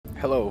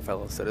Hello,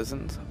 fellow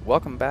citizens.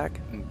 Welcome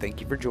back, and thank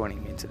you for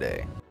joining me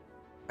today.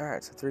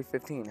 Alright, so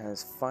 315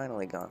 has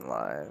finally gone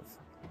live.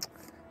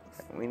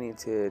 We need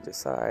to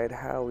decide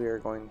how we are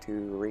going to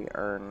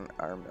re-earn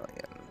our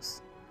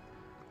millions.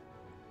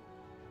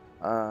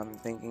 I'm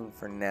thinking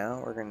for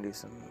now we're going to do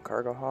some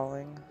cargo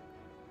hauling,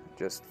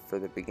 just for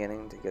the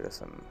beginning to get us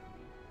some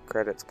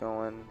credits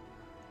going,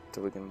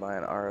 so we can buy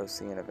an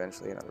ROC and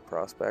eventually another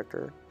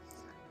prospector.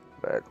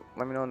 But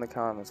let me know in the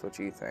comments what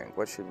you think.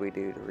 What should we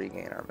do to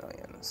regain our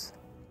millions?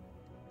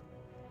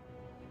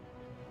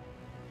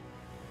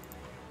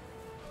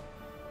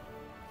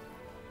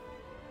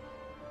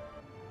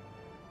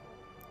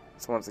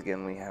 So once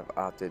again, we have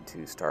opted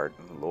to start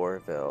in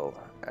Lorville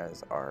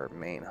as our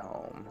main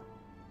home.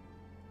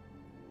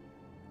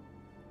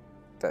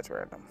 That's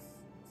random.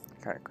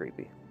 Kind of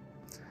creepy.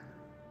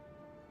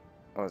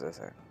 What was I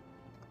saying?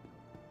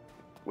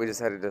 We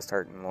decided to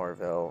start in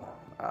Lorville.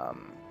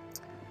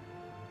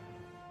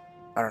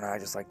 I don't know, I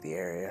just like the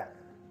area.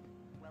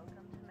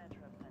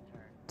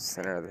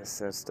 Center of the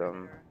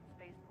system.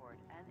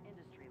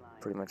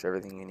 Pretty much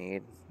everything you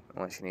need,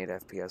 unless you need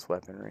FPS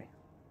weaponry.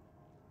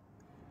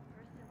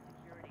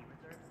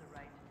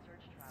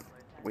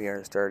 We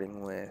are starting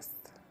with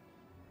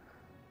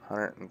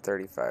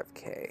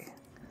 135k.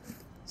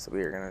 So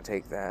we are going to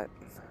take that,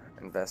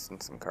 invest in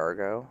some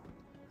cargo,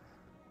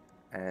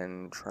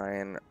 and try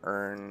and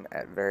earn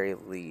at very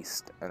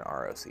least an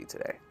ROC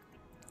today.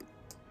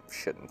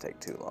 Shouldn't take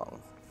too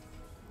long.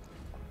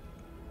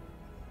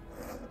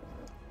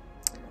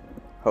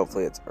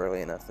 Hopefully it's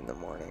early enough in the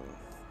morning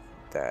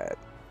that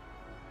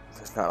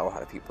there's not a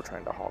lot of people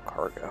trying to haul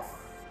cargo.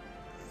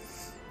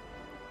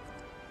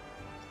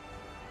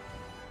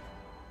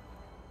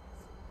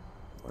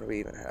 What do we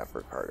even have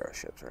for cargo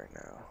ships right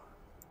now?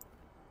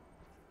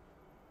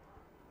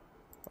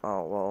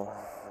 Oh,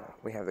 well,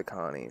 we have the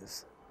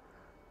Connies.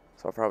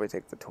 So I'll probably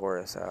take the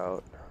Taurus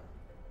out.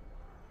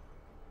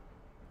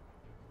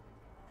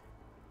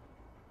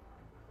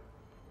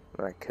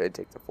 But I could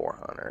take the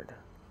 400.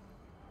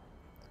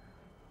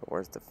 But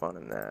where's the fun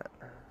in that?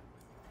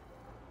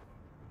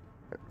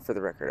 For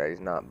the record, I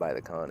did not buy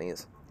the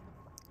Connies.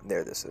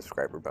 They're the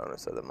subscriber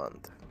bonus of the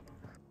month.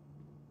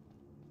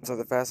 So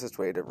the fastest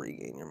way to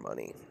regain your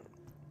money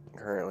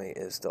currently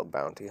is still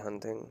bounty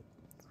hunting.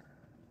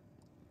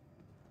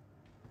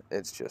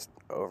 It's just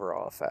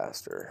overall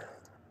faster.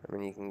 I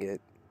mean, you can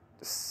get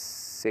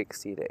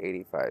 60 to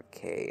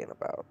 85k in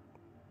about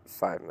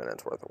 5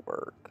 minutes worth of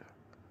work.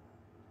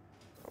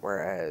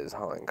 Whereas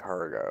hauling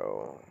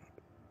cargo,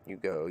 you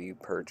go, you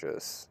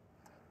purchase,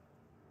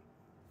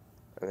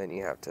 and then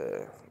you have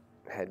to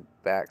head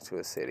back to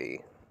a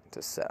city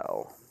to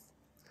sell.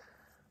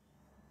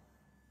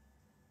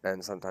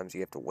 And sometimes you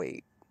have to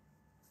wait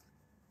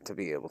to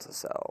be able to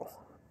sell.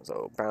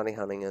 So bounty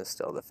hunting is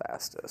still the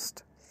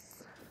fastest.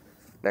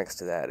 Next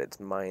to that, it's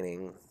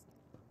mining.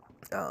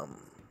 Not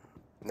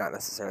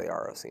necessarily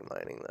ROC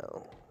mining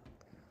though.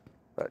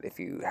 But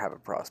if you have a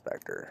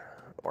prospector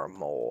or a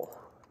mole,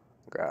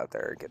 go out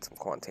there, get some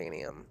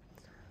Quantanium,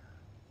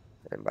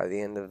 and by the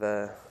end of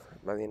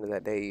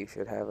that day, you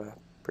should have a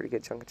pretty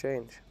good chunk of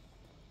change.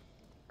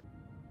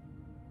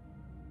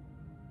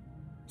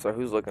 So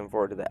who's looking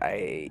forward to the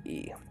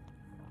IAE?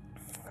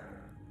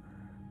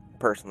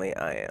 Personally,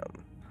 I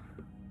am.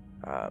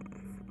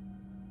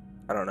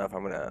 I don't know if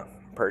I'm gonna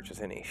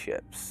purchase any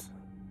ships,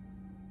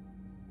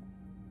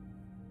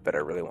 but I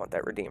really want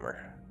that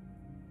Redeemer.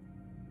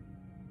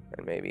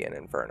 And maybe an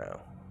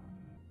Inferno.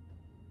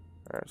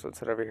 Alright, so let's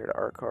head over here to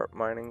Arcarp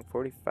Mining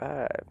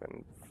 45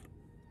 and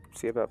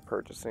see about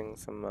purchasing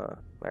some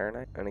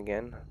Laranite. And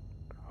again,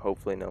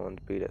 hopefully no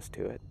one's beat us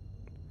to it.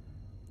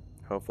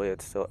 Hopefully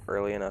it's still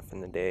early enough in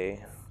the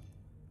day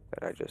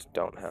that I just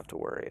don't have to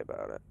worry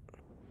about it.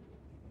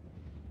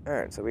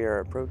 Alright, so we are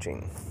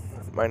approaching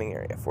mining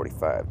area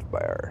 45 to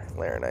buy our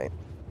Laranite.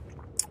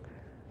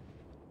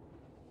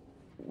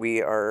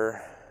 We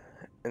are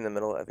in the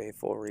middle of a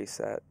full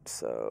reset,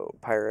 so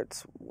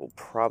pirates will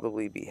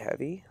probably be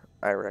heavy.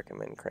 I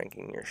recommend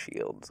cranking your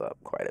shields up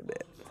quite a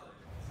bit,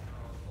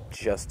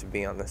 just to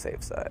be on the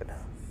safe side.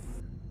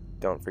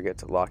 Don't forget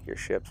to lock your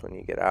ships when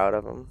you get out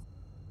of them.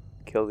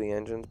 Kill the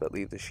engines, but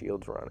leave the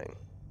shields running,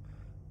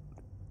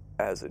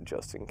 as a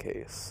just in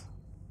case.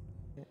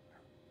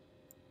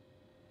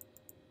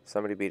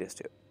 Somebody beat us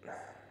to it.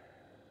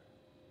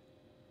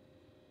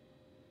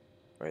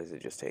 Or is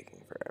it just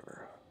taking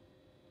forever?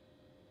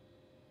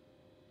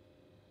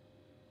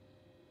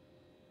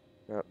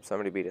 Nope,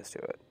 somebody beat us to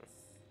it.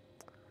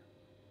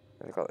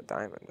 They call it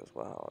diamond as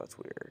well. That's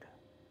weird.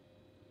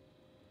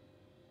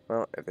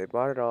 Well, if they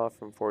bought it off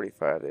from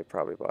 45, they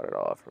probably bought it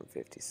off from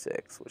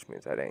 56, which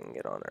means I didn't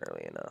get on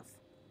early enough.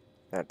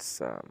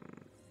 That's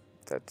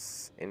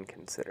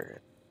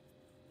inconsiderate.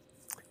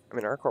 I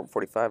mean, Arcorp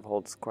 45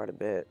 holds quite a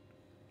bit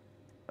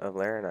of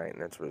Laranite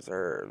in its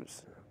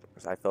reserves.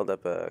 I filled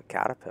up a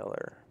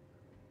Caterpillar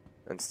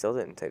and still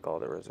didn't take all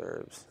the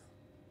reserves.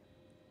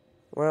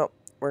 Well,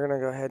 we're going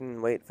to go ahead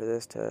and wait for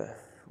this to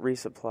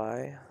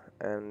resupply,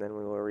 and then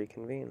we will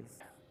reconvene.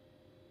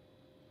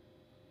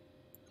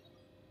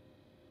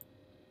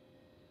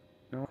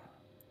 No.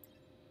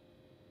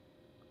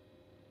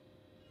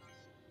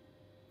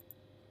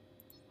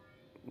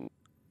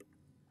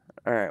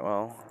 Alright,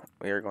 well,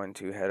 we are going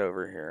to head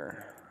over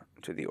here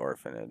to the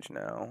orphanage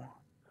now,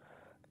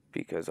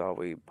 because all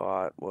we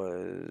bought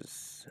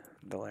was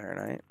the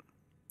Laranite.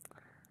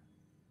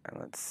 And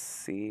let's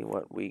see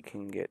what we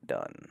can get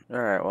done.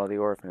 Alright, well, the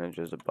orphanage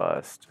is a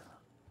bust.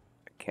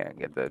 I can't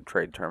get the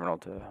trade terminal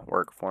to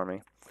work for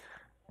me.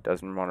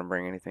 Doesn't want to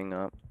bring anything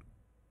up.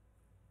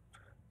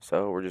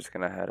 So we're just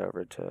going to head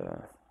over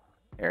to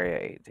Area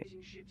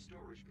 18. Ship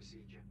storage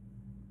procedure.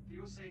 For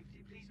your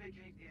safety, please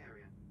vacate the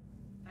area.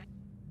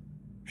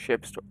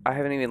 Ship store. I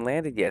haven't even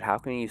landed yet. How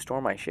can you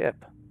store my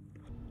ship?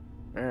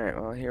 Alright,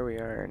 well, here we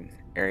are in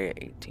Area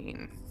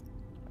 18.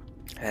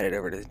 Headed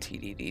over to the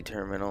TDD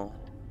terminal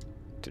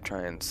to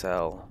try and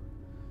sell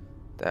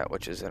that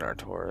which is in our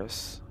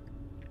Taurus.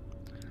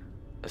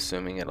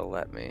 Assuming it'll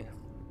let me.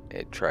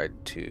 It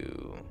tried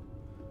to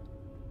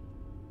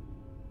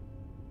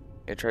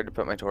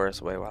put my Taurus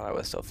away while I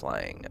was still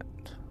flying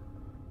it.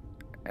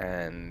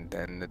 And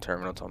then the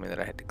terminal told me that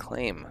I had to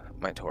claim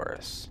my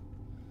Taurus.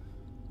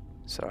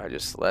 So I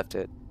just left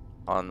it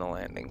on the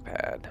landing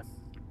pad.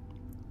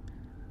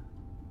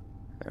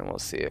 And we'll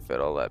see if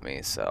it'll let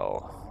me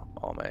sell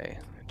all my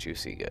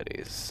juicy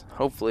goodies.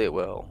 Hopefully it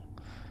will.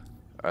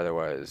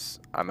 Otherwise,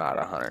 I'm out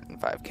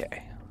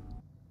 105k.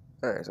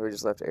 Alright, so we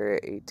just left Area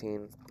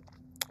 18.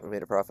 We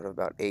made a profit of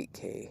about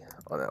 8k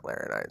on that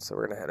Laranite. So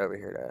we're going to head over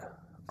here to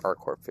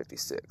ArcCorp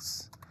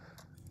 56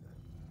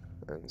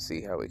 and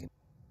see how we can.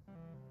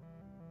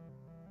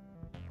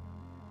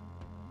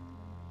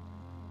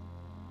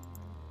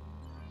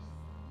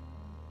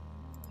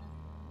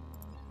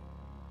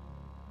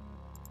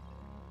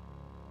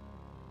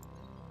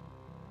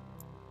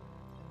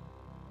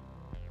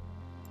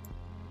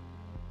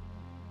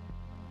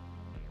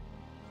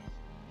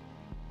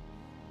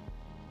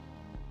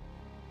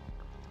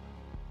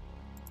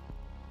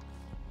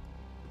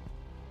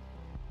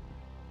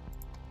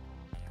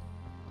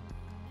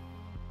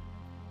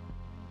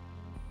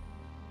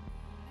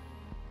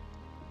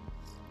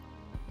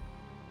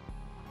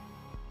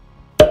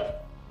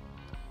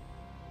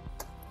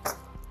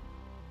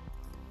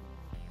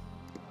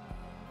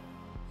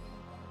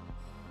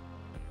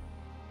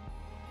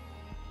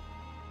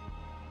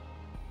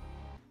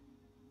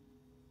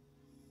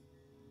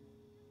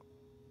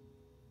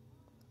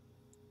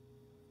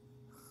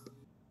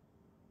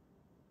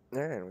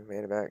 Alright, we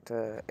made it back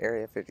to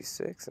Area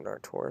 56, and our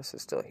Taurus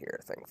is still here,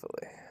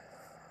 thankfully.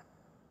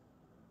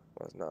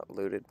 Was not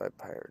looted by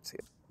pirates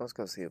yet. Let's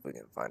go see if we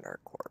can find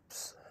our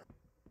corpse.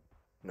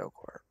 No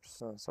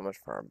corpse. Oh, so much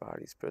for our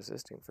bodies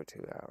persisting for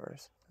 2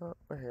 hours. Oh,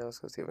 we're here. Let's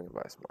go see if we can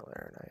buy some more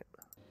Laranite.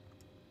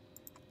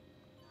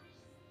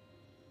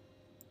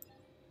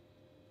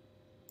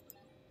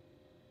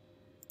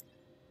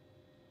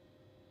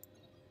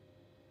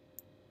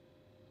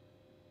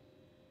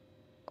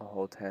 A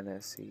whole 10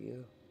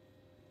 SCU.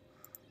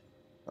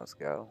 Let's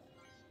go.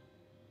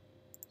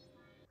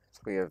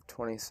 So we have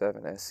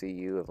 27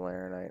 SCU of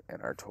Laranite,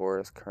 and our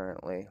Taurus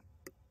currently.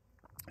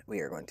 We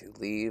are going to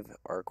leave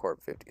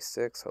ArcCorp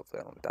 56.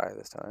 Hopefully I don't die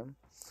this time.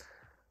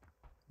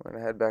 We're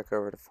going to head back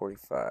over to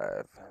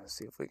 45.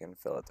 See if we can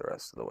fill it the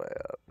rest of the way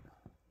up.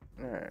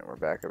 Alright, we're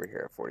back over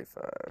here at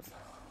 45.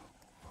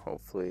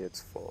 Hopefully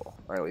it's full.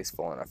 Or at least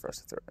full enough for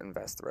us to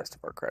invest the rest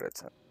of our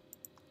credits in.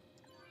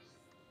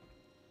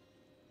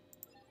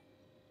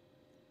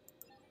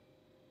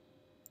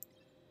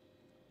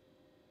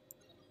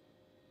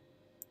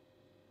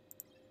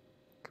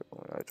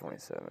 Cool, another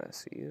 27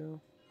 SCU.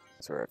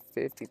 So we're at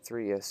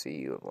 53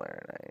 SCU of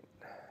Laranite.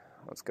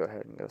 Let's go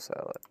ahead and go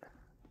sell it.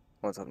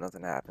 Once if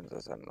nothing happens,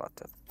 as I'm left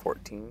to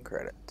 14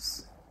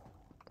 credits.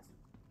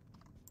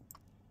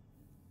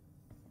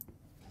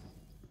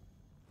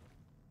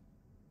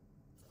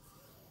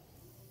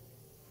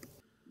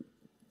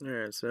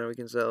 Alright, so now we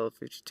can sell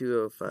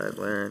 5205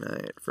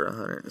 Laranite for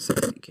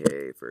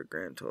 170k for a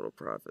grand total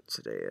profit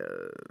today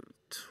of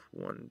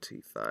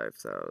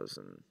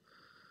 25,000.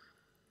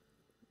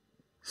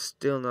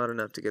 Still not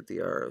enough to get the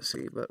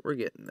ROC, but we're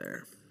getting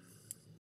there.